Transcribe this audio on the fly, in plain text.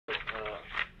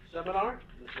seminar.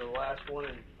 This is the last one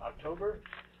in October.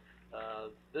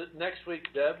 Next week,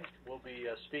 Deb will be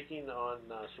speaking on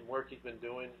some work he's been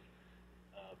doing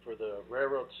for the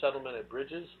railroad settlement at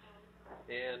bridges.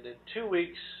 And in 2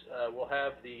 weeks, we'll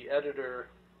have the editor,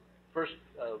 first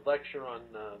lecture on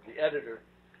the editor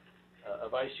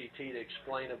of ICT to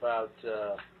explain about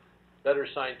better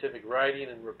scientific writing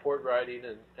and report writing,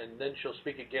 and then she'll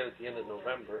speak again at the end of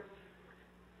November.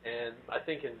 And I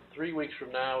think in 3 weeks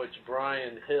from now, it's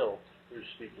Brian Hill who's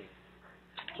speaking.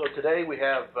 So today we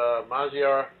have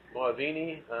Maziar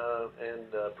Moavini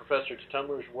and Professor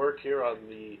Tutumler's work here on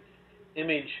the an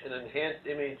enhanced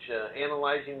image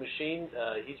analyzing machine.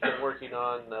 He's been working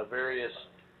on various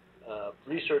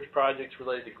research projects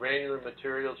related to granular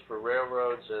materials for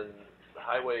railroads and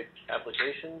highway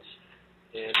applications.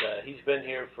 And he's been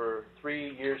here for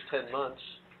 3 years, 10 months.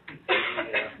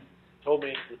 He told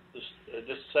me this,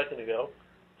 just a second ago.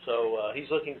 So he's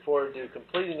looking forward to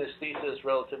completing his thesis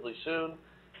relatively soon.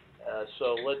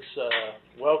 So let's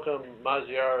welcome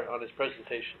Maziar on his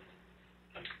presentation.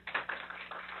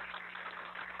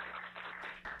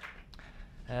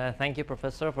 Thank you,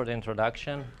 Professor, for the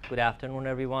introduction. Good afternoon,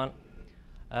 everyone.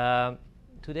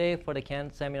 Today, for the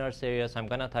Kent seminar series, I'm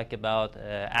going to talk about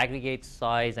aggregate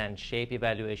size and shape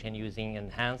evaluation using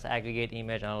enhanced aggregate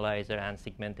image analyzer and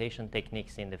segmentation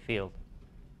techniques in the field.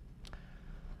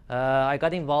 I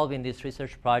got involved in this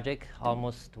research project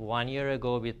almost 1 year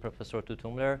ago with Professor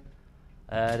Tutumler.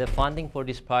 The funding for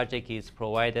this project is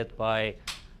provided by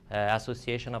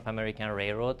Association of American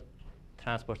Railroad,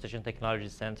 Transportation Technology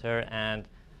Center, and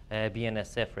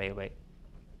BNSF Railway.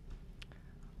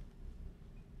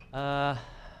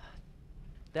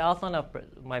 The outline of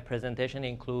my presentation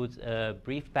includes a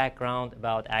brief background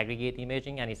about aggregate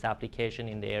imaging and its application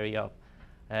in the area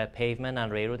of pavement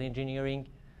and railroad engineering.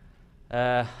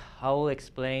 I will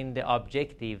explain the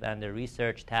objective and the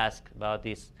research task about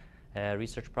this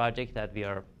research project that we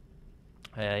are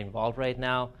involved right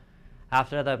now.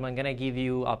 After that, I'm going to give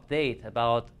you an update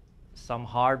about some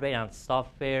hardware and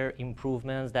software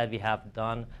improvements that we have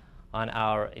done on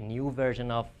our new version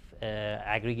of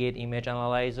aggregate image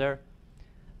analyzer.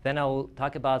 Then I will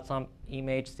talk about some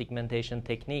image segmentation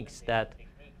techniques that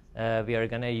we are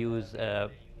going to use. I'm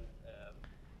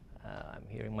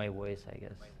hearing my voice, I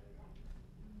guess.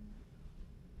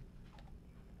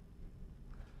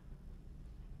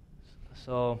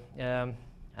 So, and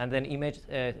then image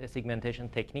segmentation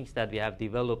techniques that we have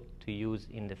developed to use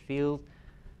in the field.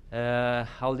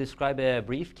 I'll describe a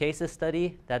brief case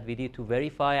study that we did to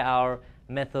verify our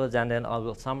methods, and then I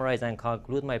will summarize and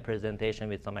conclude my presentation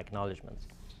with some acknowledgments.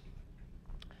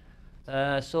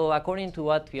 So according to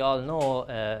what we all know,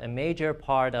 a major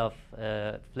part of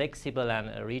flexible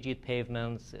and rigid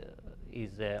pavements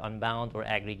is unbound or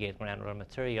aggregate granular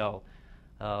material.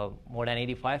 More than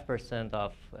 85%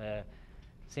 of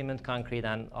cement concrete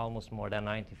and almost more than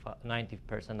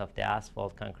 90% of the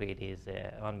asphalt concrete is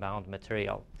unbound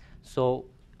material. So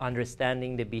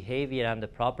understanding the behavior and the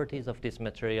properties of this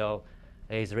material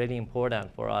is really important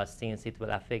for us, since it will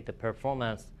affect the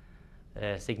performance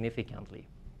significantly.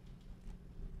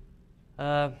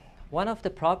 One of the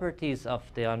properties of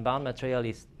the unbound material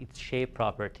is its shape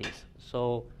properties.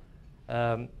 So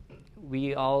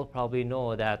we all probably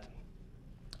know that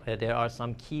there are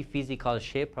some key physical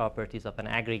shape properties of an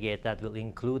aggregate that will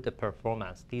include the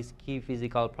performance. These key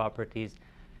physical properties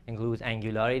include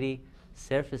angularity,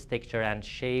 surface texture, and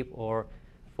shape or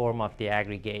form of the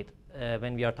aggregate.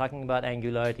 When we are talking about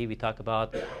angularity, we talk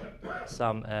about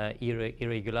some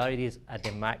irregularities at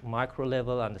the micro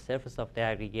level on the surface of the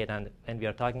aggregate, and when we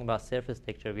are talking about surface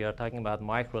texture, we are talking about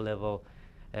micro level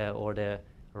or the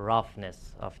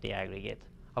roughness of the aggregate.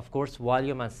 Of course,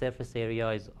 volume and surface area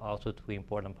is also two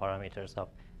important parameters of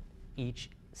each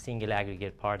single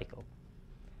aggregate particle.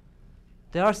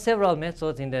 There are several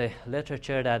methods in the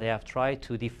literature that they have tried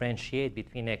to differentiate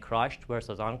between a crushed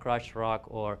versus uncrushed rock,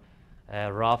 or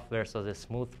rough versus a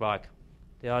smooth rock.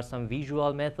 There are some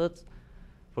visual methods.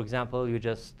 For example, you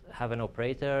just have an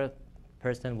operator.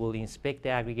 Person will inspect the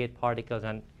aggregate particles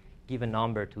and give a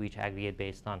number to each aggregate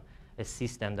based on a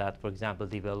system that, for example,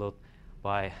 developed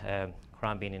by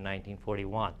Crombie in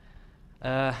 1941.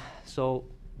 So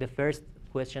the first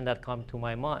question that come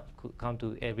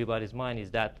to everybody's mind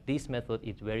is that this method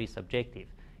is very subjective.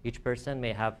 Each person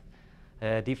may have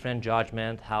different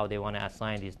judgment how they want to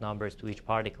assign these numbers to each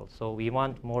particle. So we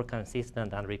want more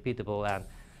consistent and repeatable and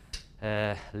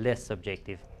less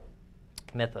subjective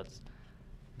methods.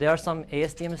 There are some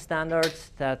ASTM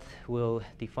standards that will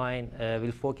define,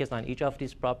 will focus on each of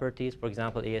these properties. For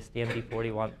example, ASTM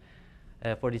D41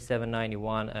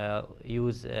 4791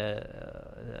 use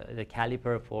the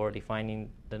caliper for defining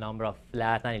the number of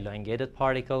flat and elongated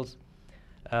particles.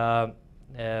 The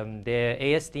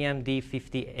ASTM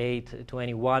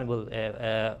D5821 will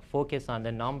focus on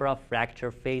the number of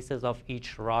fracture faces of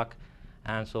each rock,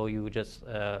 and so you just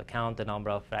count the number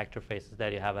of fracture faces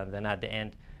that you have, and then at the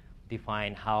end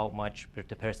define how much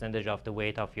the percentage of the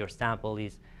weight of your sample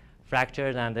is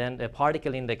fractured. And then the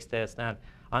particle index test and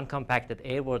uncompacted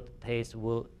airborne test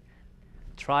will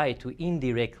try to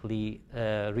indirectly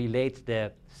relate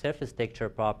the surface texture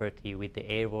property with the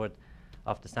airborne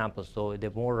of the sample. So the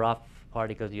more rough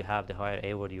particles you have, the higher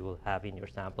airborne you will have in your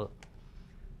sample.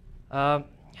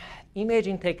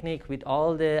 Imaging technique, with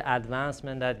all the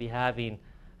advancement that we have in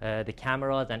the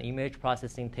cameras and image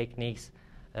processing techniques,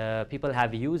 people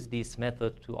have used this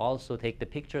method to also take the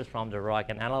pictures from the rock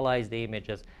and analyze the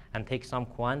images and take some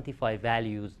quantified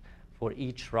values for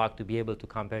each rock to be able to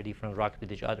compare different rocks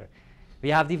with each other. We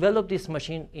have developed this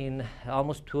machine in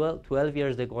almost 12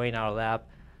 years ago in our lab,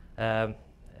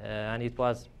 and it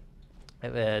was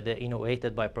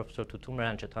innovated by Professor Tutumer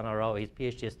and Chetana Rao, his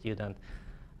PhD student.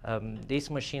 This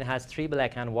machine has 3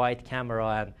 black and white camera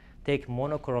and take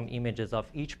monochrome images of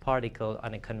each particle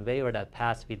on a conveyor that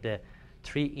pass with the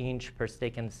 3 inch per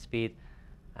second speed,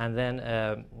 and then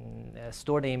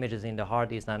store the images in the hard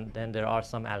disk, and then there are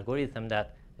some algorithms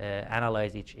that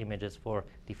analyze each images for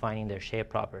defining their shape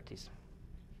properties.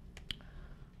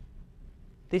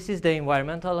 This is the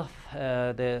environmental,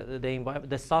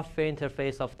 the software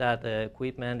interface of that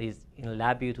equipment is in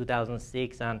LabVIEW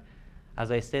 2006, and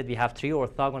as I said, we have 3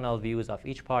 orthogonal views of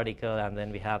each particle, and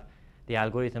then we have the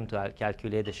algorithm to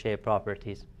calculate the shape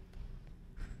properties.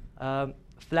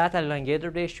 Flat and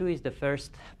elongated ratio is the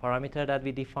first parameter that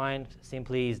we defined.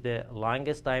 Simply is the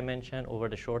longest dimension over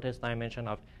the shortest dimension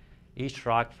of each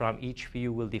rock. From each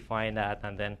view we'll define that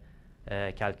and then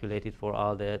calculate it for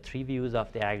all the 3 views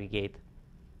of the aggregate.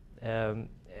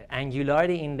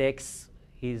 Angularity index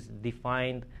is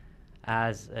defined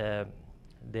as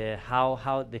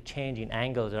how the change in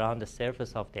angles around the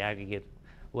surface of the aggregate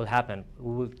will happen.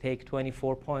 We will take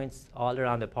 24 points all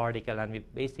around the particle, and we're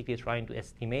basically trying to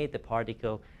estimate the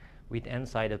particle with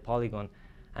n-sided polygon,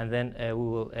 and then we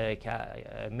will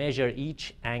measure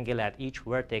each angle at each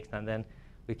vertex, and then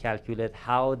we calculate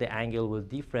how the angle will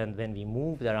differ when we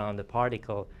move around the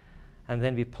particle, and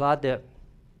then we plot the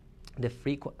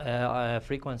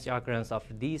frequency occurrence of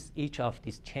each of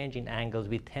these changing angles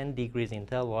with 10 degrees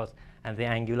intervals, and the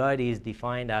angularity is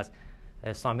defined as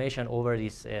a summation over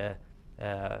this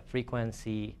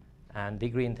frequency and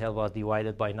degree intervals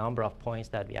divided by number of points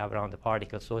that we have around the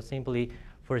particle. So simply,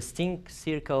 for a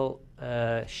circle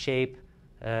shape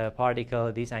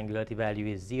particle, this angularity value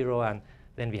is 0, and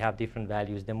then we have different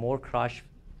values. The more crushed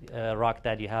rock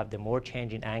that you have, the more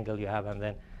change in angle you have, and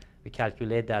then we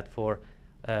calculate that for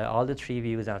all the 3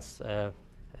 views and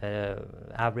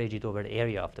average it over the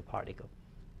area of the particle.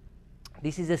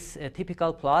 This is a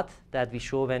typical plot that we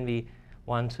show when we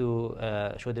want to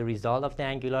show the result of the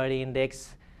angularity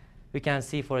index. We can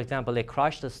see, for example, a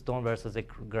crushed stone versus a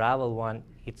gravel one.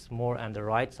 It's more on the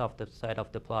right side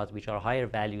of the plot, which are higher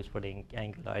values for the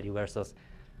angularity, versus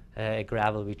a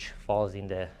gravel which falls in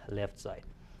the left side.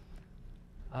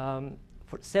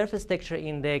 For surface texture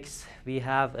index, we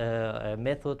have a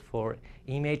method for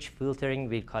image filtering.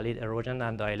 We call it erosion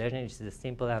and dilation. This is a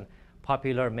simple and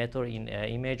popular method in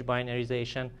image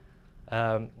binarization.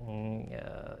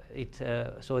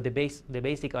 So the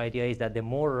basic idea is that the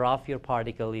more rough your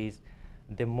particle is,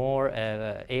 the more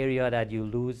area that you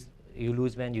lose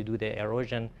when you do the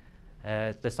erosion.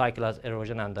 The cycle has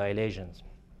erosion and dilations.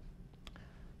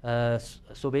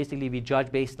 So basically, we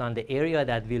judge based on the area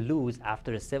that we lose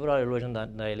after several erosion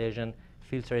and dilation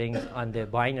filtering on the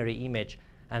binary image,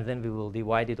 and then we will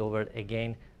divide it over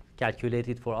again, calculate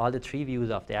it for all the 3 views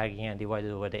of the aggregate and divide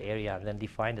it over the area, and then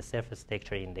define the surface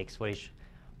texture index for each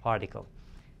particle.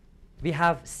 We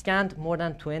have scanned more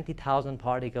than 20,000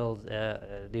 particles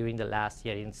during the last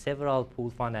year in several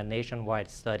pool fund and nationwide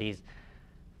studies.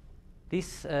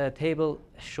 This table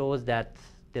shows that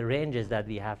the ranges that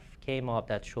we have came up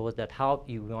that shows that how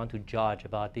you want to judge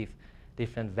about the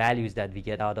different values that we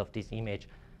get out of this image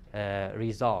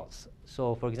results.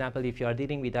 So for example, if you are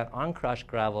dealing with an uncrushed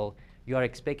gravel, you are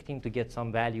expecting to get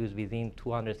some values within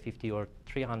 250 or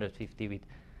 350 with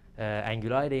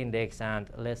angularity index, and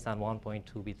less than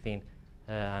 1.2 between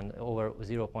and over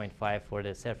 0.5 for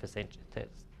the surface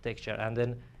texture. And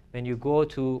then when you go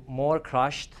to more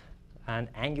crushed and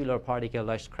angular particle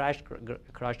like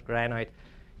crushed granite,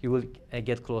 you will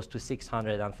get close to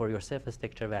 600, and for your surface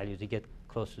texture values, you get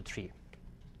close to 3.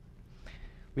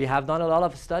 we have done a lot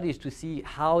of studies to see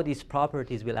how these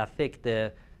properties will affect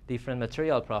the different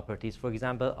material properties. For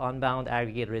example, unbound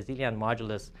aggregate resilient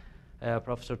modulus.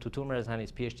 Professor Tutumers and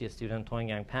his PhD student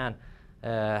Tongyang Pan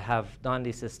have done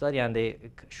this study, and they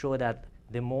show that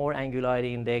the more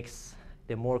angularity index,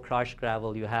 the more crushed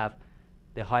gravel you have,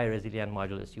 the higher resilient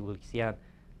modulus you will see. And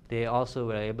they also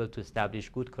were able to establish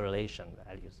good correlation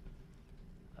values.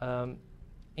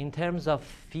 In terms of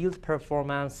field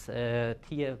performance,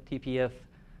 TPF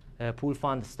pool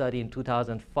fund study in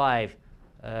 2005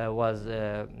 was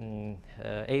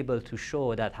able to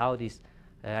show that how this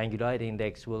angularity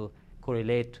index will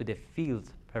correlate to the field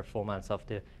performance of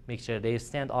the mixture. They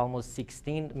sent almost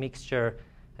 16 mixture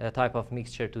type of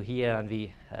mixture to here, and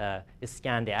we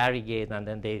scanned the aggregate, and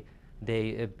then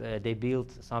they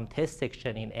built some test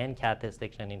section in NCAT test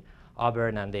section in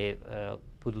Auburn, and they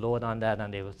put load on that,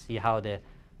 and they will see how the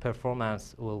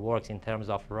performance will work in terms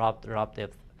of rub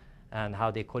depth and how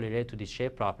they correlate to the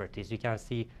shape properties. You can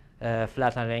see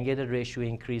flat and elongated ratio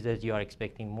increases, you are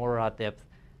expecting more rod depth,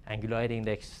 angularity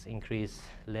index increase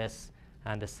less,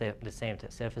 and the same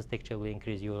surface texture will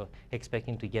increase, you're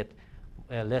expecting to get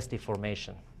less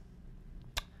deformation.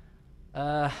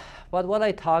 But what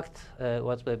I talked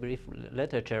was a brief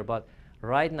literature, but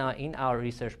right now in our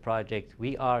research project,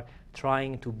 we are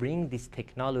trying to bring this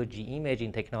technology,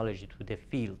 imaging technology, to the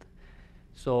field.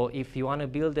 So if you want to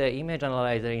build an image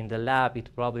analyzer in the lab, it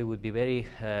probably would be very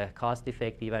cost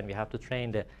effective, and we have to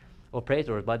train the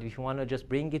operators. But if you want to just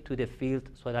bring it to the field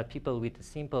so that people with a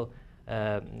simple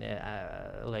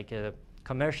like a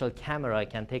commercial camera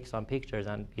can take some pictures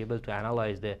and be able to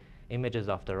analyze the images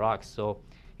of the rocks. So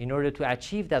in order to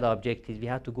achieve that objective, we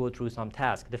had to go through some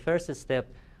tasks. The first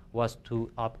step was to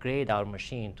upgrade our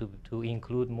machine to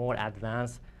include more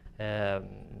advanced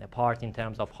part in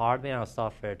terms of hardware and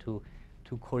software to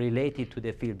correlate it to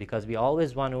the field, because we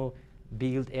always want to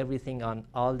build everything on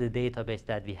all the database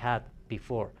that we had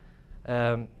before.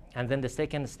 And then the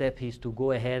second step is to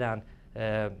go ahead and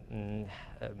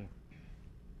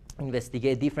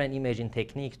investigate different imaging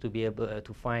techniques to be able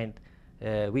to find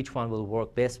which one will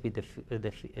work best with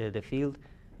the field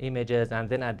images, and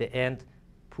then at the end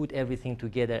put everything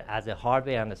together as a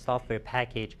hardware and a software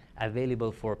package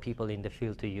available for people in the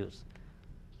field to use.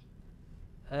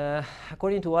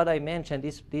 According to what I mentioned,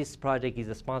 this project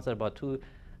is sponsored by two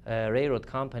railroad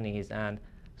companies, and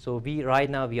so right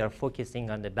now we are focusing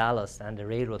on the ballast and the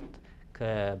railroad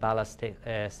ballast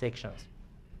sections.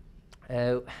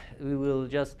 We will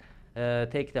just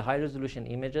take the high resolution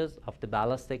images of the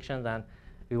ballast sections, and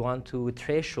we want to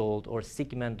threshold or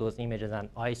segment those images and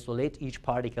isolate each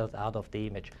particle out of the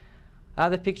image. I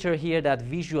have a picture here that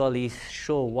visually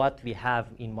show what we have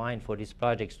in mind for this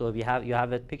project. So you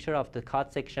have a picture of the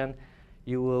cut section.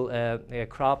 You will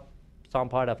crop some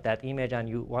part of that image, and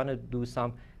you want to do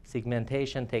some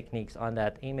segmentation techniques on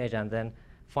that image, and then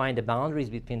find the boundaries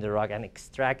between the rock and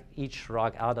extract each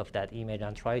rock out of that image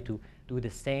and try to do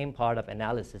the same part of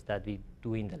analysis that we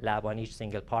do in the lab on each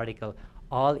single particle,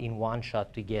 all in one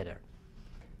shot together.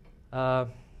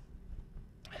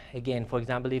 Again, for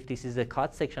example, if this is a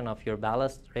cut section of your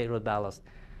ballast, railroad ballast,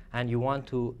 and you want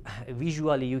to,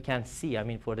 visually you can see, I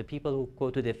mean, for the people who go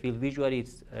to the field, visually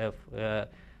it's,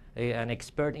 an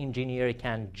expert engineer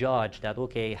can judge that,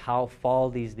 okay, how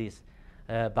fault is this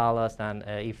ballast, and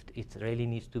if it really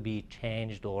needs to be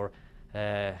changed or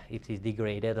it is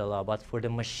degraded a lot. But for the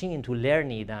machine to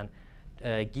learn it and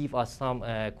give us some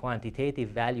quantitative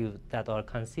values that are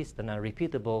consistent and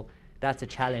repeatable, that's a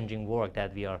challenging work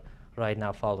that we are right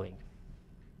now following.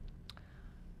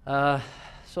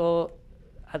 So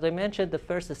as I mentioned, the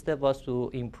first step was to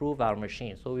improve our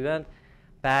machine. So we went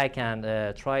back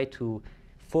and tried to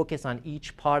focus on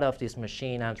each part of this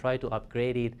machine and try to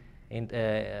upgrade it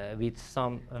with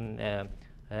some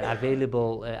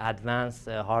available advanced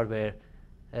hardware.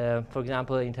 For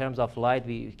example, in terms of light,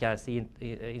 we can see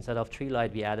instead of 3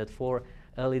 lights, we added 4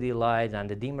 LED lights and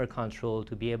the dimmer control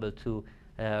to be able to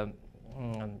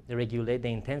regulate the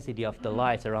intensity of the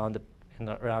lights around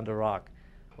the rock.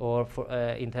 Or for,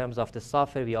 in terms of the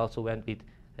software, we also went with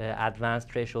advanced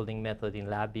thresholding method in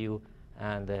LabVIEW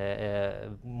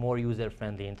and more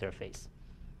user-friendly interface.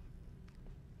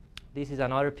 This is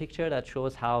another picture that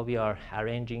shows how we are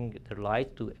arranging the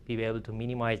light to be able to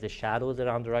minimize the shadows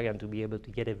around the rock and to be able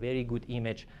to get a very good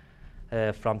image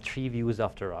from 3 views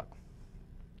of the rock.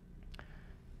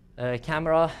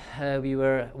 Camera, we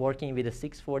were working with a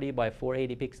 640 by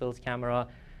 480 pixels camera,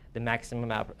 the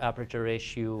maximum aperture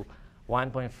ratio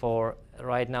 1.4.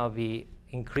 Right now we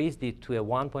increased it to a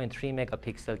 1.3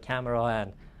 megapixel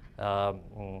camera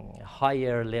and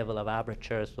higher level of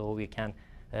aperture, so we can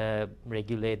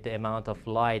regulate the amount of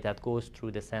light that goes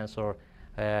through the sensor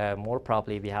more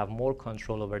properly. We have more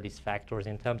control over these factors.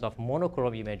 In terms of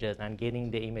monochrome images and getting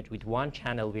the image with one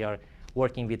channel, we are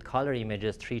working with color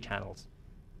images, 3 channels.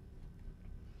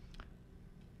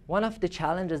 One of the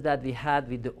challenges that we had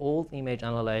with the old image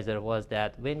analyzer was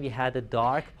that when we had a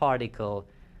dark particle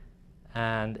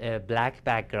and a black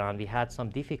background, we had some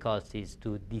difficulties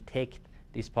to detect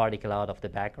this particle out of the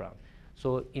background.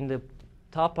 So in the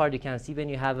top part, you can see when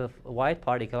you have a white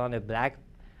particle on a black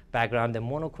background, the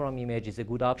monochrome image is a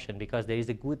good option because there is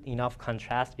a good enough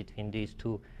contrast between these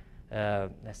two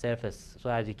surfaces. So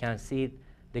as you can see,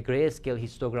 the grayscale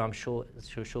histogram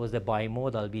shows the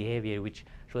bimodal behavior, which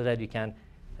shows that you can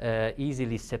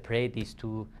easily separate these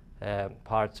two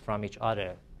parts from each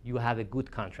other. You have a good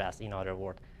contrast, in other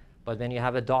words. But when you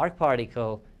have a dark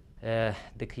particle, the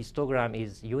histogram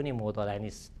is unimodal, and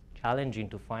it's challenging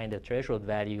to find a threshold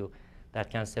value that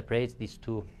can separate these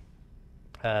two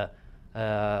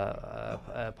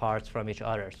parts from each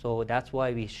other. So that's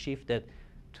why we shifted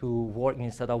to work,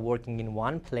 instead of working in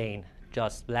one plane,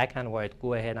 just black and white,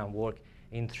 go ahead and work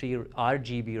in 3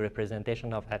 RGB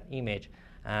representation of that image,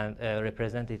 and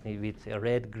represent it with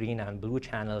red, green, and blue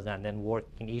channels, and then work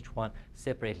in each one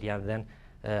separately, and then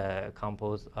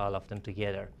compose all of them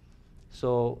together.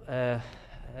 So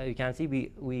you can see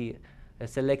we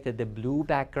selected the blue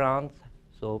background,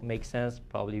 so it makes sense.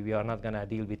 Probably we are not going to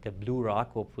deal with the blue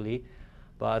rock, hopefully.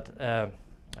 But I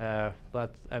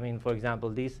mean, for example,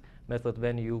 this method,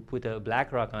 when you put a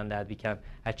black rock on that, we can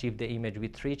achieve the image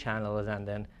with 3 channels, and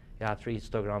then you have 3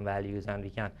 histogram values, and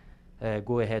we can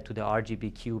go ahead to the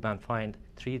RGB cube and find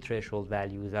 3 threshold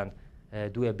values, and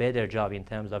do a better job in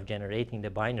terms of generating the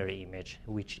binary image,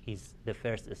 which is the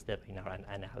first step in our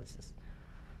analysis.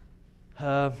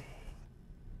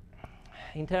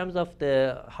 In terms of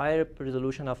the higher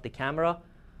resolution of the camera,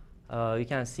 you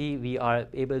can see we are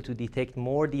able to detect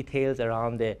more details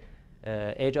around the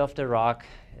edge of the rock.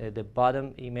 The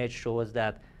bottom image shows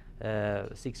that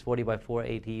 640 by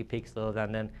 480 pixels,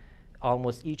 and then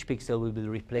almost each pixel will be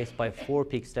replaced by 4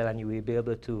 pixels, and you will be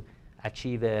able to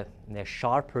achieve a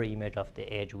sharper image of the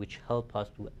edge, which help us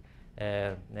to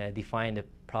define the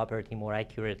property more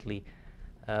accurately.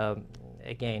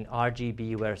 Again,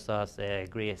 RGB versus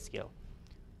grayscale.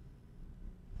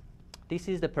 This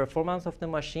is the performance of the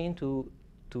machine to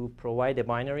provide a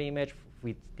binary image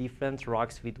with different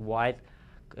rocks with white,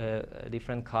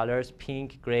 different colors: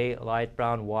 pink, gray, light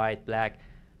brown, white, black.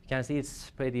 You can see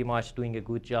it's pretty much doing a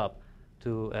good job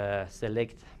to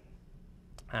select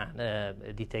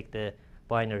and detect the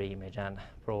binary image and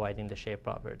providing the shape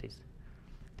properties.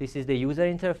 This is the user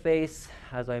interface.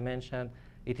 As I mentioned,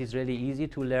 it is really easy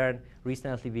to learn.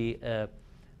 Recently, we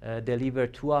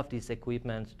delivered 2 of these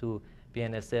equipments to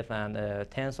BNSF and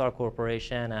Tensor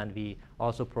Corporation, and we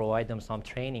also provide them some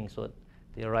training. So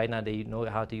right now they know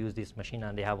how to use this machine,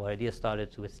 and they have already started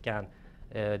to scan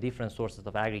different sources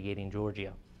of aggregate in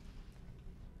Georgia.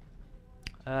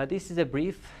 This is a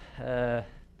brief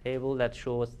table that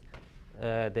shows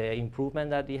the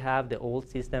improvement that we have, the old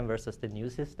system versus the new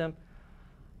system.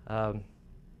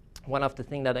 One of the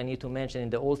things that I need to mention, in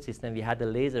the old system, we had a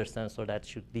laser sensor that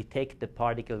should detect the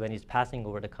particle when it's passing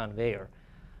over the conveyor.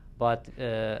 But,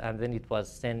 and then it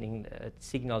was sending a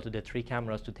signal to the 3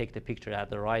 cameras to take the picture at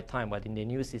the right time. But in the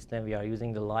new system, we are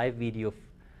using the live video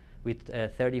with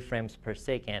 30 frames per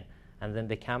second, and then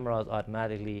the cameras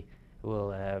automatically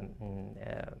will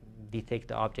detect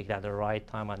the object at the right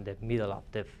time on the middle of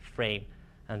the frame,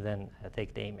 and then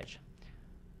take the image.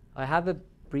 I have a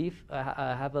brief,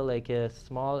 I have a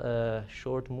small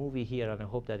short movie here, and I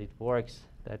hope that it works,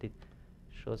 that it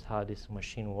shows how this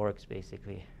machine works,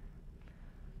 basically.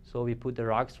 So we put the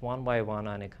rocks one by one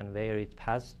on a conveyor. It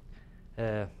passed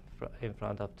in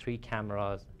front of 3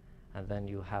 cameras, and then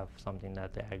you have something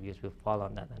that the aggregates will fall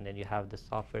on that, and then you have the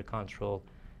software control.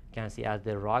 You can see as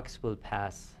the rocks will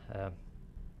pass,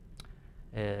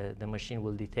 the machine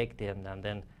will detect them and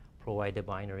then provide a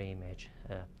binary image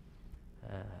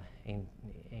in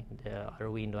the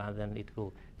other window, and then it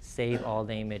will save all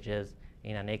the images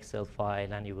in an Excel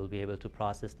file, and you will be able to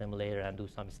process them later and do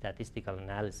some statistical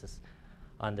analysis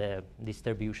on the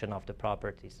distribution of the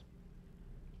properties.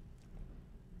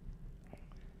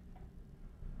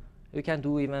 You can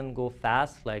even go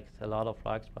fast, like a lot of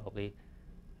rocks, probably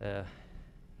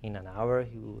in an hour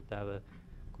you would have a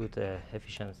good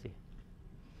efficiency.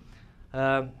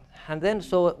 And then,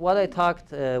 so what I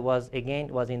talked was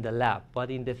in the lab,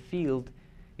 but in the field,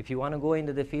 if you want to go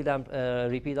into the field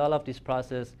and repeat all of this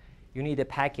process, you need a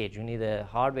package. You need a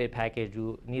hardware package.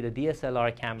 You need a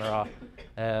DSLR camera.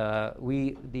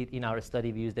 We did in our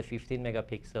study, we used a 15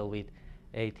 megapixel with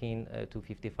 18 to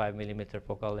 55 millimeter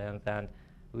focal length, and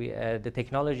the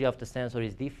technology of the sensor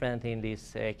is different in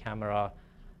this camera.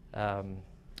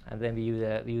 And then we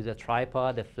use a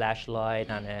tripod, a flashlight,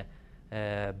 and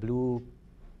a blue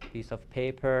piece of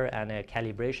paper, and a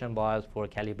calibration ball for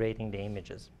calibrating the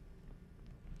images.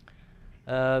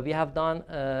 We have done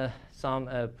some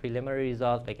preliminary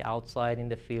results, like outside in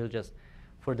the field. Just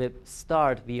for the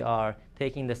start, we are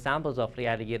taking the samples of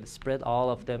reality, spread all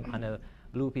of them on a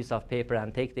blue piece of paper,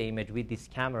 and take the image with this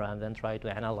camera, and then try to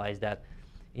analyze that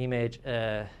image.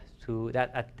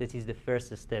 This is the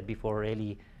first step before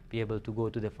really be able to go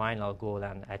to the final goal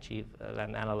and achieve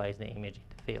and analyze the image in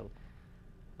the field.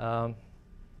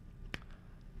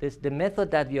 The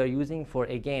method that we are using for,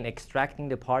 again, extracting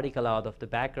the particle out of the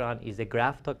background is a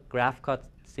graph cut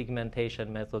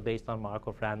segmentation method based on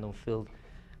Markov random field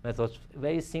methods.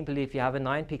 Very simply, if you have a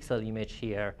 9-pixel image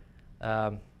here,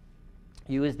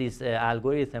 use this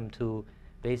algorithm to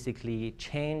basically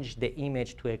change the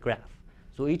image to a graph.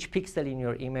 So each pixel in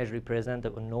your image represents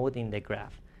a node in the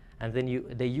graph. And then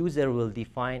the user will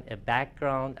define a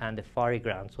background and a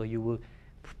foreground. So you will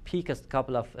pick a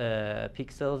couple of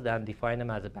pixels and define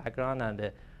them as a background and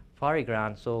a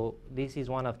foreground. So this is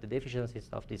one of the deficiencies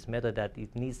of this method, that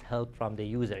it needs help from the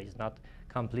user. It's not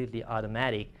completely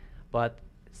automatic. But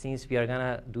since we are going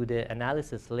to do the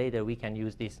analysis later, we can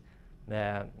use this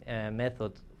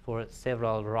method for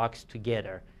several rocks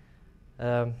together.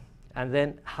 And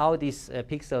then how these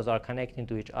pixels are connecting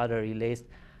to each other relates.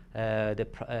 The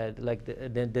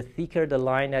thicker the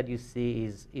line that you see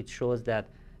is, it shows that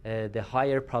the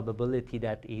higher probability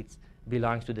that it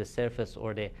belongs to the surface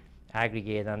or the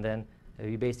aggregate, and then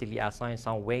we basically assign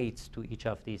some weights to each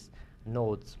of these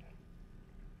nodes.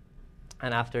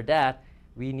 And after that,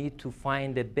 we need to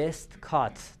find the best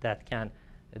cut that can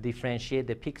differentiate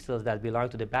the pixels that belong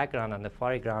to the background and the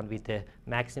foreground with the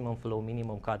maximum flow,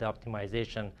 minimum cut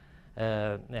optimization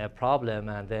problem.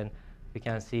 And then we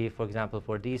can see, for example,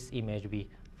 for this image, we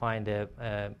find a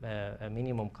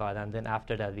minimum cut, and then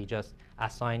after that we just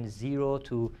assign 0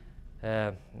 to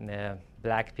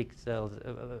black pixels,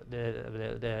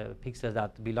 the pixels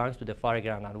that belongs to the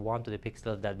foreground, and 1 to the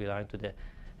pixels that belong to the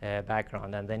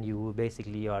background, and then you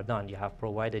basically are done. You have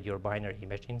provided your binary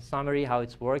image. In summary, how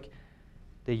it's work: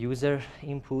 the user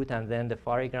input, and then the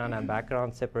foreground and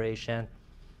background separation,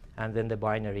 and then the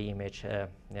binary image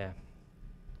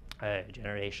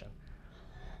generation.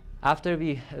 After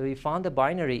we found the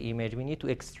binary image, we need to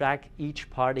extract each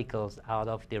particles out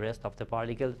of the rest of the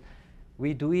particles.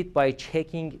 We do it by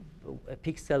checking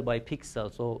pixel by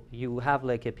pixel. So you have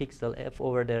like a pixel F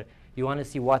over there. You want to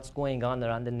see what's going on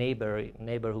around the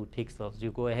neighborhood pixels.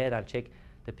 You go ahead and check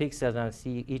the pixels and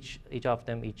see each of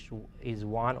them, each is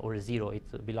 1 or 0.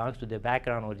 It belongs to the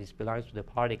background, or this belongs to the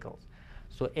particles.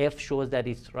 So F shows that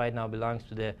it's right now belongs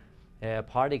to the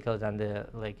particles, and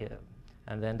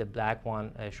and then the black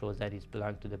one shows that it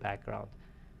belongs to the background.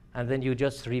 And then you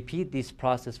just repeat this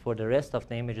process for the rest of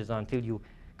the images until you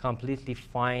completely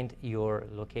find your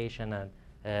location and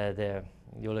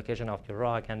your location of your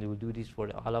rock. And you will do this for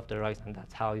all of the rocks, and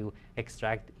that's how you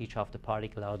extract each of the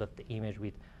particle out of the image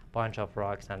with a bunch of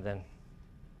rocks. And then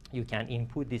you can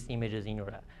input these images in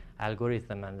your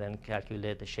algorithm and then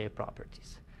calculate the shape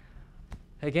properties.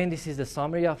 Again, this is the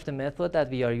summary of the method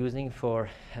that we are using for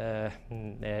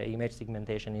image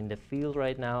segmentation in the field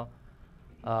right now.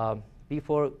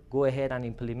 Before go ahead and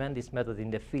implement this method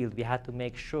in the field, we had to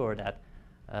make sure that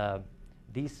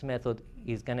this method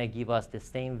is going to give us the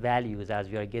same values as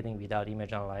we are getting without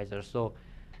image analyzer. So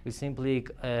we simply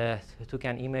took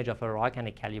an image of a rock and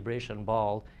a calibration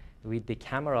ball with the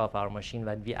camera of our machine,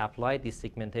 when we applied this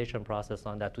segmentation process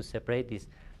on that to separate these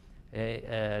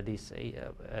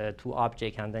two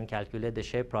objects, and then calculate the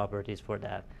shape properties for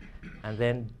that, and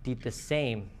then did the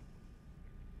same.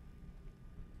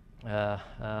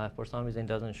 For some reason, it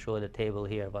doesn't show the table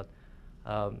here, but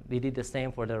we did the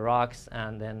same for the rocks,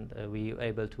 and then we were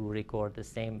able to record the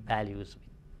same values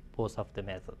with both of the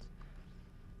methods.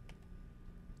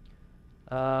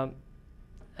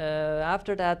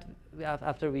 After that,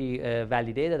 after we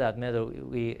validated that method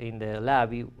in the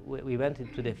lab, we went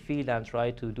into the field and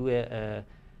tried to do a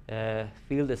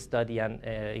field study and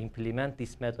implement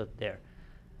this method there.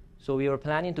 So we were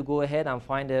planning to go ahead and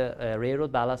find the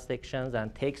railroad ballast sections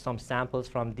and take some samples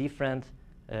from different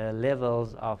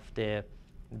levels of the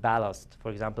ballast.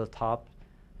 For example, top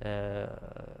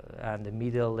and the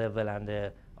middle level and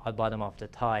the bottom of the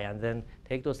tie, and then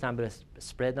take those samples,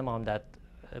 spread them on that.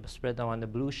 Spread them on the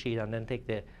blue sheet, and then take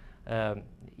the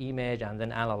image and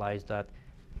then analyze that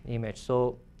image.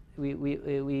 So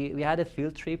we had a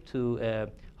field trip to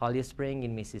Holly Spring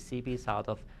in Mississippi, south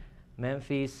of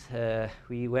Memphis,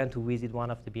 we went to visit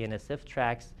one of the BNSF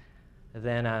tracks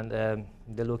then, and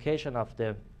the location of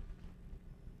the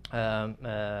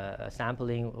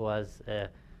sampling was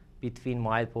between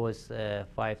mileposts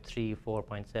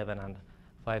 534.7 and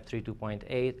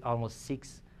 532.8, almost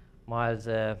 6 miles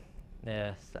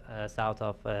south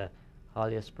of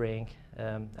Holly Spring,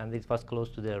 and it was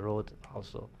close to the road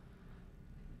also.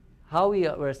 How we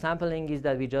were sampling is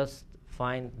that we just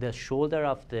find the shoulder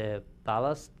of the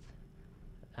ballast,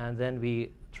 and then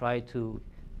we try to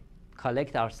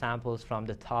collect our samples from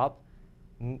the top,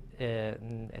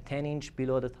 10-inch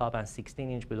below the top and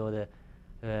 16-inch below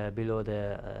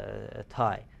the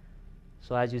tie.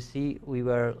 So as you see, we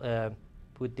were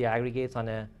put the aggregates on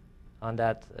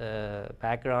that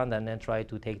background, and then try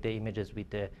to take the images with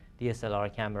the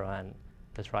DSLR camera and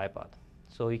the tripod.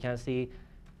 So you can see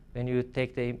when you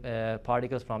take the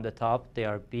particles from the top, they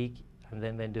are big, and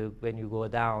then when you go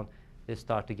down, they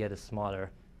start to get smaller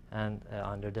and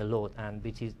under the load, and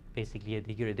which is basically a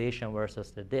degradation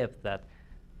versus the depth, that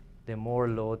the more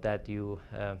load that you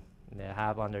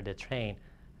have under the train,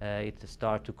 it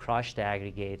start to crush the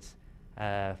aggregates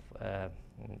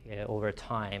over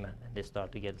time, and they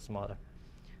start to get smaller.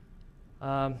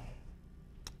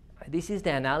 This is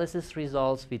the analysis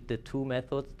results with the two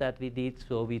methods that we did.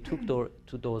 So we took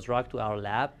those rocks to our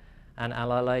lab and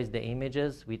analyzed the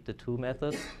images with the two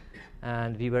methods,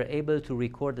 and we were able to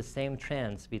record the same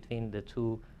trends between the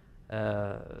two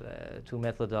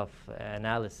methods of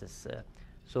analysis.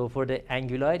 So for the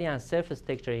angularity and surface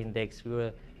texture index,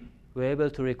 we were able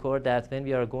to record that when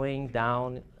we are going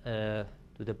down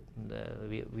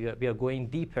we are going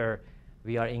deeper,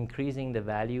 we are increasing the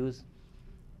values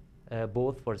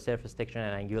both for surface texture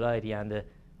and angularity, and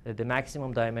the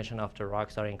maximum dimension of the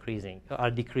rocks are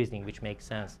decreasing, which makes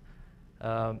sense.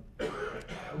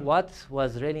 What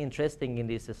was really interesting in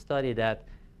this study that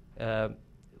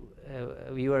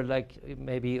we were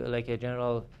maybe a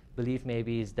general belief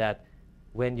maybe is that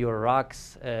when your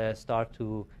rocks start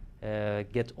to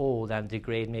get old and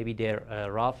degrade, maybe their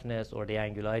roughness or the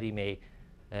angularity may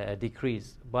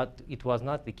decrease. But it was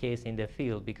not the case in the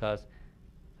field, because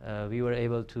we were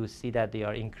able to see that they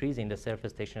are increasing the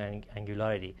surface texture and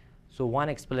angularity. So one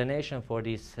explanation for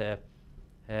this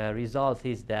result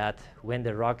is that when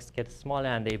the rocks get smaller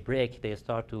and they break, they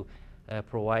start to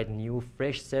provide new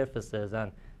fresh surfaces,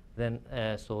 and then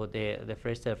so the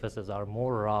fresh surfaces are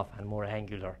more rough and more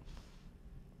angular.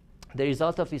 The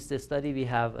result of this study, we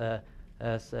have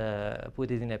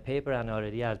put it in a paper and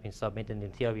already has been submitted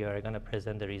in TIA. We are going to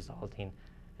present the result in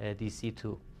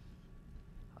DC2.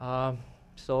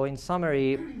 So in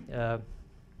summary,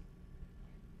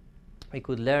 we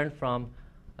could learn from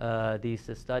this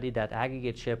study that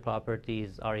aggregate shape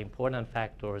properties are important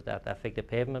factors that affect the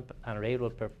pavement and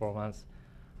railroad performance.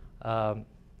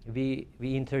 We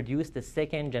introduced the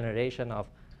second generation of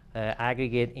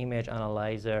aggregate image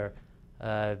analyzer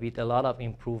with a lot of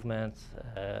improvements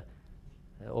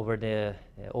over the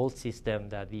old system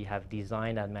that we have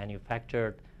designed and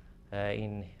manufactured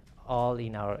in our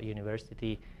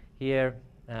university. Here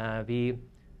we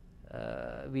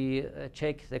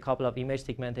checked a couple of image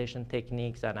segmentation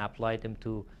techniques and applied them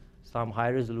to some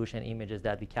high-resolution images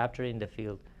that we capture in the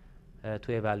field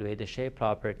to evaluate the shape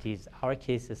properties. Our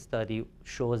case study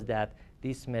shows that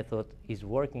this method is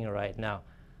working right now.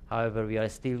 However, we are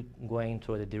still going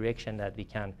through the direction that we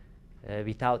can,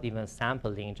 without even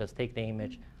sampling, just take the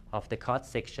image of the cut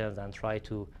sections and try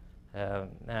to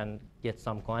and get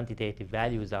some quantitative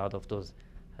values out of those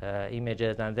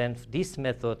images. And then this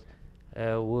method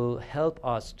will help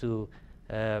us to,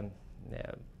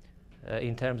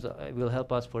 will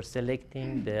help us for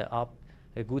selecting the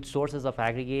good sources of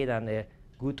aggregate and a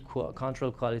good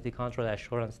quality control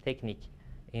assurance technique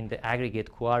in the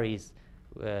aggregate quarries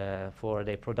for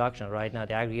the production. Right now,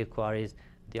 the aggregate quarries,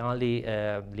 the only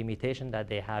limitation that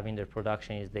they have in their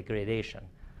production is degradation.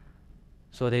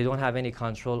 So they don't have any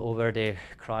control over the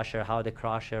crusher, how the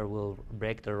crusher will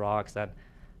break the rocks, and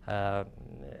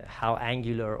how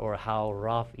angular or how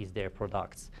rough is their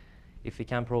products. If we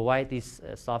can provide this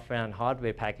software and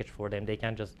hardware package for them, they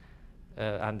can just,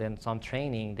 and then some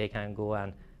training, they can go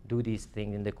and do these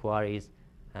things in the quarries,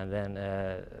 and then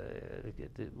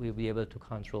we'll be able to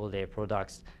control their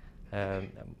products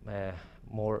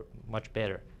much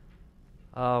better.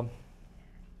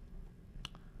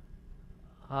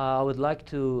 I would like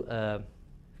to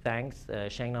thank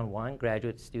Shengnan Wang,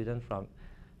 graduate student from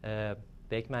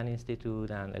Beckman Institute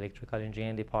and Electrical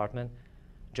Engineering Department,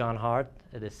 John Hart,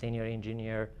 the senior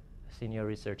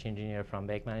research engineer from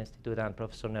Beckman Institute, and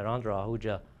Professor Narendra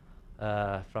Ahuja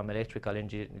from Electrical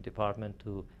Engineering Department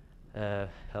to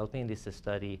help me in this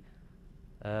study.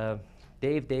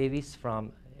 Dave Davis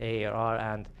from AAR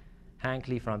and Hank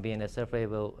Lee from BNSF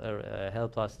will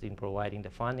help us in providing the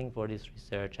funding for this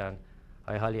research, and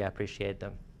I highly appreciate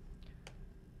them.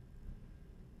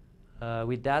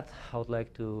 With that, I would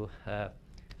like to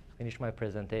finish my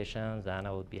presentations, and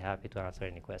I would be happy to answer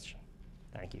any question.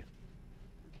 Thank you.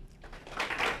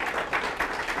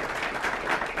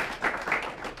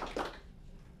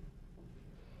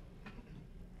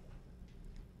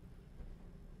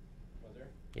 Maziar?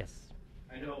 Yes.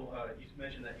 I know you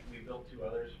mentioned that we built two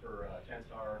others for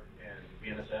Tensar and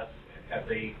BNSF. Have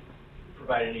they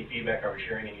provided any feedback? Are we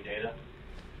sharing any data?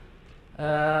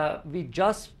 We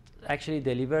just actually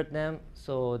delivered them,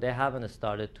 so they haven't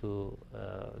started to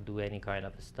do any kind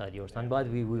of a study or something, but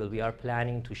we will. We are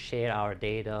planning to share our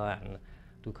data and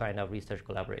do kind of research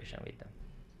collaboration with them.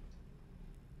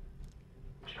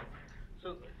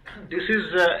 So this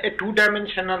is a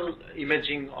two-dimensional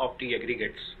imaging of the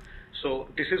aggregates. So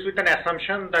this is with an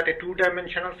assumption that a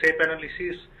two-dimensional shape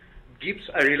analysis gives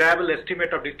a reliable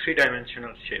estimate of the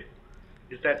three-dimensional shape.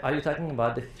 Is that? Are you talking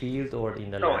about the field or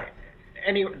in the no, lab?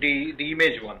 The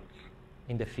image ones.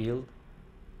 In the field?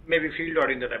 Maybe field or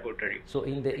in the laboratory. So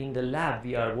in the lab,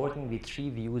 we are working with 3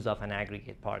 views of an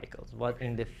aggregate particles. But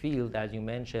in the field, as you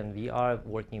mentioned, we are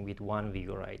working with 1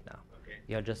 view right now. Okay.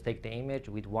 We are just take the image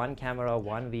with 1 camera,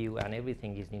 1 view, and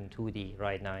everything is in 2D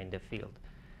right now in the field.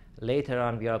 Later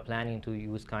on, we are planning to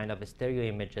use kind of stereo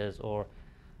images or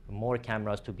more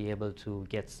cameras to be able to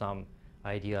get some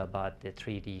idea about the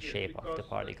 3D shape of the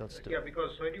particles too. Yeah,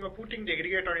 because when you are putting the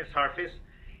aggregate on a surface,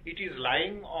 it is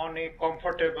lying on a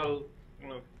comfortable,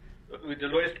 with the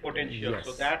lowest potential. Yes.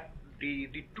 So that the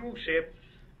true shape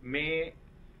may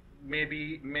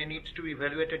needs to be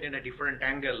evaluated in a different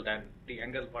angle than the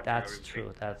angle what That's you are true.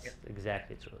 using. That's Yeah.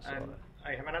 exactly true. So, And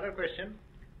I have another question.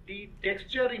 The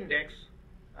texture index,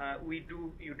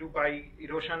 you do by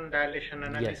erosion dilation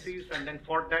analysis, and then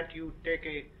for that you take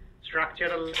a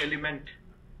structural element.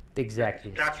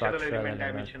 exactly, Structural structural element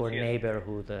element dimensions, for yes.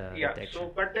 neighborhood Yeah. detection.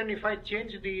 So, but then if I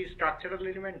change the structural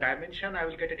element dimension, I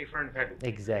will get a different value.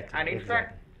 Exactly. And in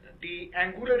exactly. fact, the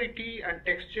angularity and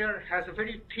texture has a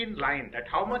very thin line. That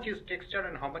how much is texture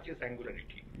and how much is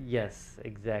angularity. Yes,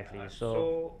 exactly. So,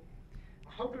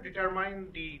 how to determine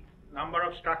the number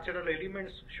of structural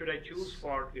elements should I choose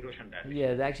for erosion dilation?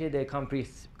 yes, actually, the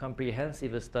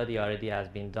comprehensive study already has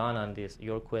been done on this.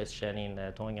 Your question in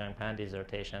the Tong Yang Pan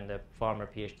dissertation, the former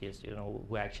PhDs,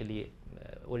 who actually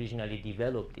originally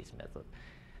developed this method.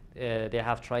 They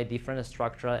have tried different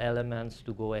structural elements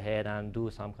to go ahead and do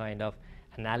some kind of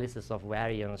analysis of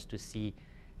variance to see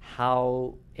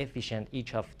how efficient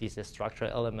each of these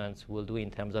structural elements will do in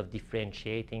terms of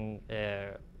differentiating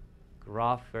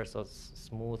rough versus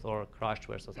smooth or crushed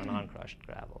versus an uncrushed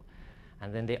gravel.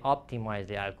 And then they optimize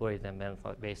the algorithm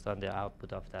based on the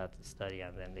output of that study,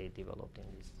 and then they developed in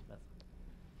this method.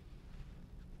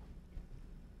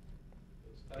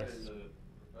 It's tied into the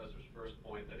professor's first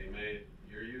point that he made.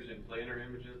 You're using planar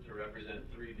images to represent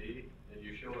 3D, and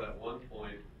you showed at one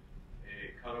point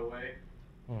a cutaway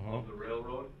of the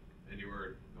railroad, and you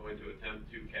were going to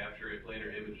attempt to capture a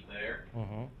planar image there.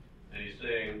 And he's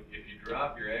saying if you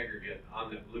drop your aggregate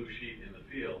on that blue sheet in the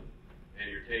field,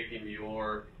 and you're taking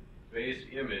your base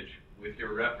image with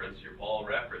your reference, your ball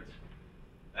reference,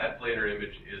 that planar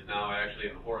image is now actually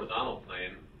in the horizontal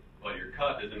plane, but your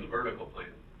cut is in the vertical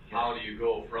plane. How do you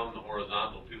go from the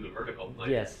horizontal to the vertical plane?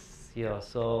 Yes, yeah.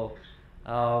 So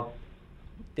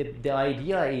the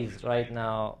idea is right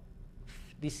now,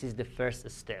 this is the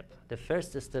first step. The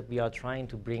first step, we are trying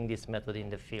to bring this method in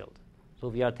the field. So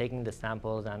we are taking the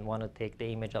samples and want to take the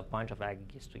image of a bunch of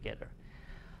aggregates together.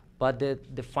 But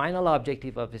the final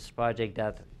objective of this project,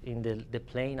 that in the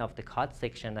plane of the cut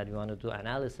section that we want to do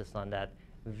analysis on that,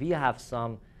 we have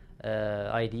some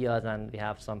ideas and we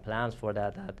have some plans for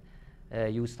that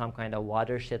use some kind of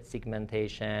watershed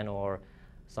segmentation or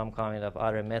some kind of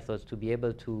other methods to be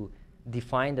able to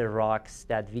define the rocks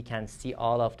that we can see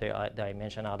all of the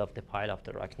dimension out of the pile of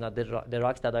the rocks. Now the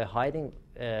rocks that are hiding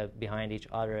behind each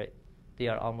other, they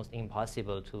are almost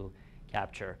impossible to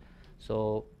capture.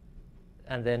 So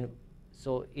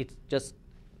it's just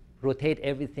rotate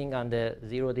everything on the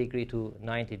 0 degree to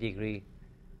 90 degree.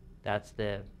 That's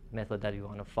the method that we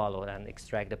want to follow, and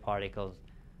extract the particles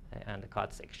and the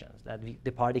cut sections.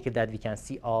 The particle that we can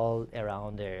see all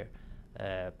around their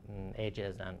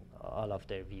edges and all of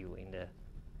their view in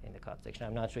the cut section.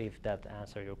 I'm not sure if that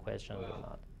answered your question or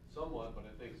not. Somewhat, but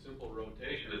I think simple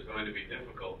rotation is going to be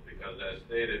difficult because, as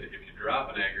stated, if you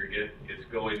drop an aggregate, it's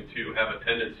going to have a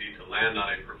tendency to land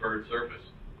on a preferred surface.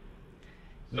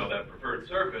 So that preferred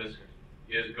surface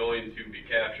is going to be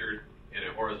captured in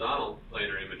a horizontal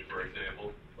planar image, for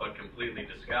example,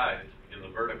 guide in the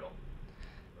vertical.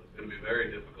 So it's going to be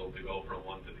very difficult to go from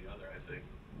one to the other, I think.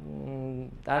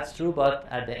 That's true, but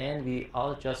at the end we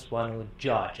all just want to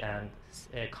judge and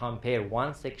compare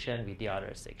one section with the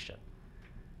other section.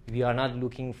 We are not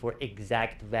looking for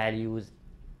exact values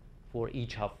for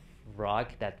each of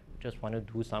rock that just want to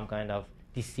do some kind of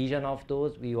decision of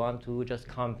those. We want to just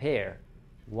compare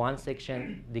one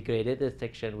section, the graded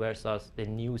section versus the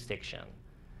new section.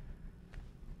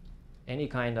 Any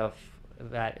kind of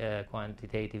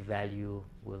quantitative value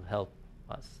will help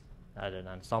us, rather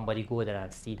than somebody go there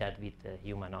and see that with the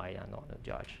human eye and not a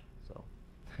judge. So,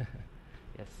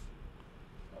 yes.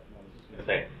 I was just going to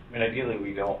say, I mean, ideally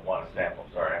we don't want to sample.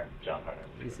 Sorry, I'm John Harder.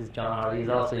 This is John Harder. He's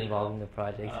also involved in the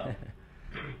project.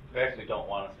 We actually don't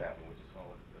want to sample. We just want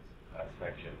to look at this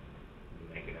section and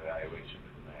make an evaluation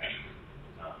from there.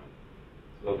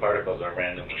 So the particles are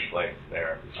randomly placed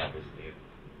there. Obviously,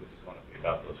 we just want to pick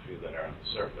out those few that are on the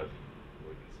surface.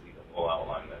 We can see the whole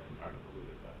outline that aren't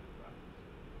included by the process.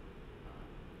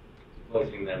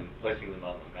 Placing them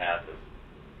on the map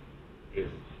is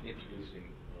introducing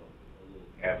a little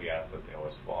caveat that they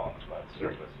always fall on the flat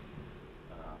surface.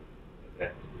 But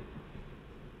that,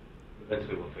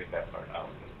 eventually we'll take that part out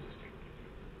and we'll just take the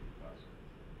process.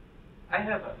 I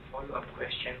have a follow-up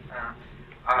question.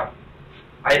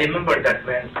 I remember that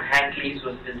when Hank Lees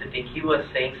was visiting, he was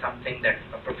saying something that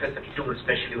Professor Kittur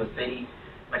especially was very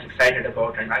much excited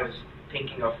about, and I was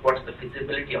thinking of what's the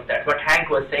feasibility of that. What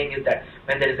Hank was saying is that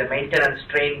when there is a maintenance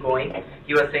train going,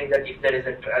 he was saying that if there is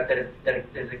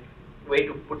a way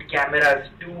to put cameras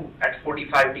at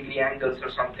 45-degree angles or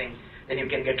something, then you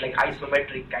can get like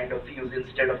isometric kind of views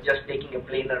instead of just taking a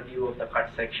planar view of the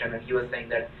cut section. And he was saying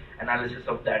that analysis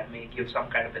of that may give some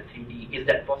kind of a 3D. Is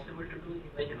that possible to do in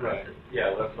image analysis?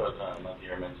 Yeah, that's what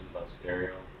Maziar mentioned about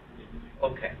stereo.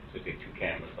 Okay. So you take two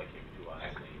cameras, like you have two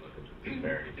eyes, and you look at the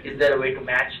disparity. Is there a way to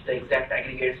match the exact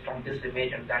aggregates from this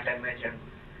image and that image? And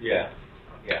Yeah,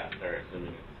 there is. I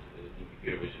mean, in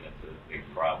computer vision, it's a big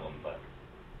problem, but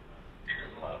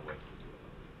there's a lot of ways to do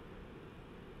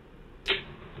it.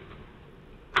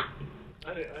 I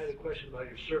had a question about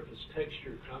your surface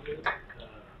texture comment.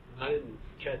 I didn't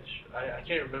catch, I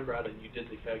can't remember how you did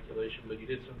the calculation, but you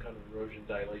did some kind of erosion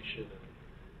dilation.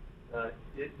 And,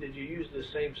 did you use the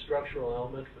same structural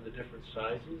element for the different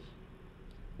sizes?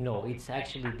 No, it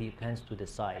actually depends to the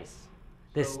size.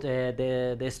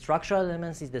 The structural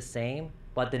elements is the same,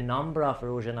 but the number of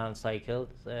erosion and cycles,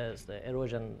 the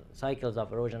erosion cycles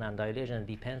of erosion and dilation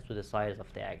depends to the size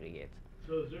of the aggregate.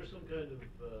 So is there some kind of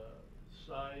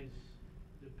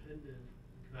size-dependent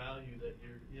value that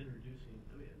you're introducing?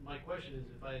 I mean, my question is,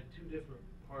 if I had two different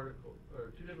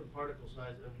particle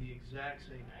size of the exact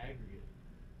same aggregate,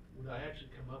 would I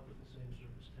actually come up with the same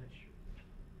surface texture?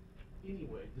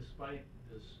 Anyway, despite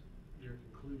your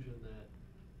conclusion that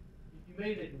you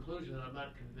made a conclusion that I'm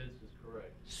not convinced is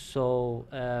correct. So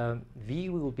V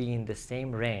will be in the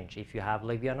same range. If you have,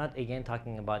 like, we are not again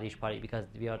talking about each particle because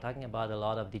we are talking about a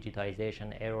lot of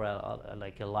digitization error,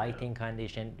 like a lighting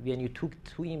condition. When you took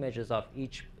two images of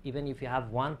each, even if you have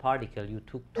one particle, you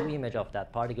took two images of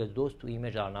that particle, those two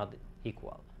images are not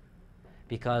equal.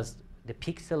 Because the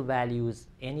pixel values,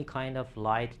 any kind of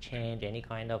light change, any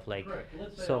kind of like, correct.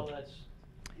 Let's say so all that's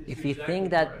if you exactly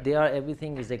think that correct.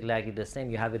 everything is exactly the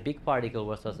same, you have a big particle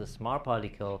versus a small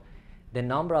particle, the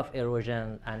number of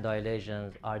erosion and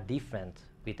dilations are different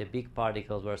with a big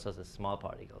particle versus a small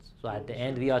particles. So at the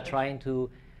end, we are trying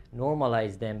to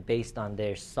normalize them based on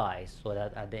their size, so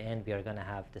that at the end we are going to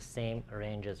have the same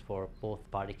ranges for both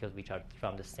particles which are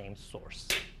from the same source.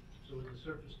 So would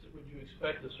you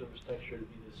expect the surface texture to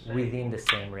be the same? Within the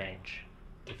same range.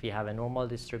 If you have a normal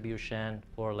distribution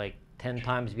for like 10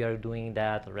 times we are doing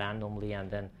that randomly,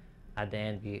 and then at the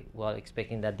end we were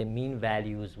expecting that the mean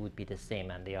values would be the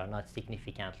same and they are not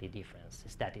significantly different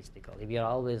statistically. We are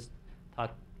always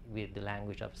talk with the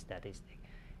language of statistic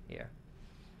here.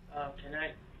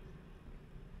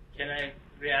 Can I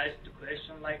re-ask the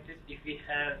question like this? If we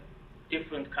have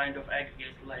different kind of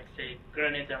aggregates, like say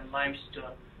granite and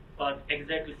limestone, but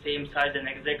exactly same size and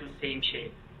exactly same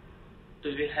shape, do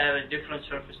we have a different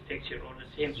surface texture or the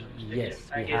same surface texture?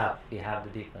 Yes, we have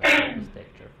the different surface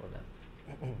texture for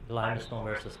them. Limestone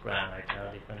versus granite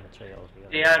are different materials.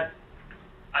 They are,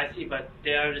 I see, but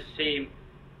they are the same.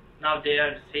 Now they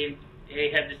are the same. They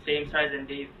have the same size and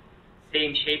the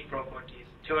same shape properties.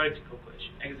 Theoretical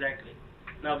question, exactly.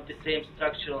 Now with the same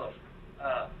structural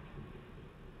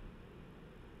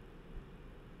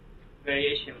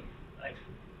variation, like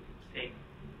say,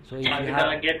 So if are you we have,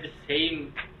 gonna get the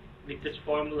same with this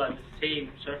formula, the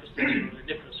same surface texture or a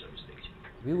different surface texture?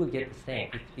 we will get the same.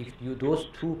 If you, those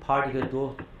two particles,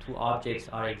 those two objects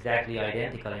are exactly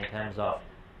identical in terms of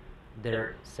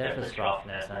their surface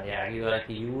roughness and the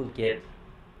irregularity, you will get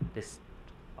this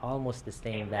almost the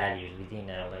same values within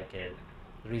like a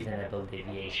reasonable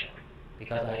deviation.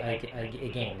 Because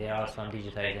again, there are some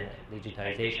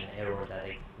digitization errors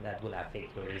that will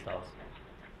affect your results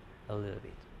a little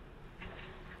bit.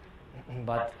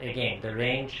 But again, the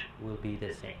range will be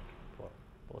the same for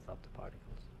both of the particles.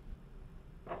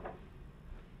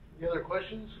 Any other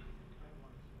questions?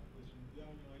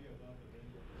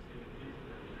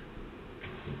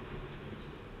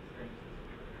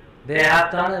 They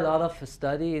have done a lot of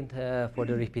study for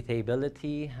the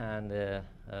repeatability and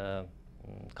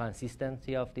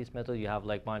consistency of this method. You have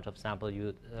like bunch of samples.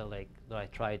 You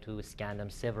try to scan them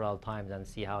several times and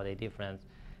see how they different.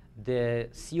 The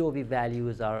COV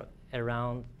values are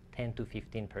around 10 to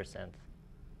 15%.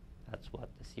 That's what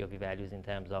the COV values in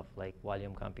terms of like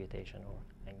volume computation or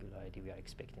angularity we are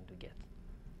expecting to get.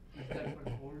 Is that for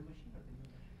the old machine or the new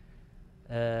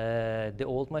machine? The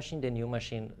old machine, the new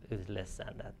machine is less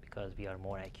than that because we are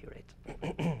more accurate.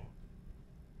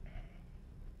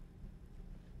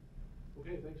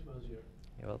 Okay, thanks, Maziar.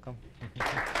 You're welcome.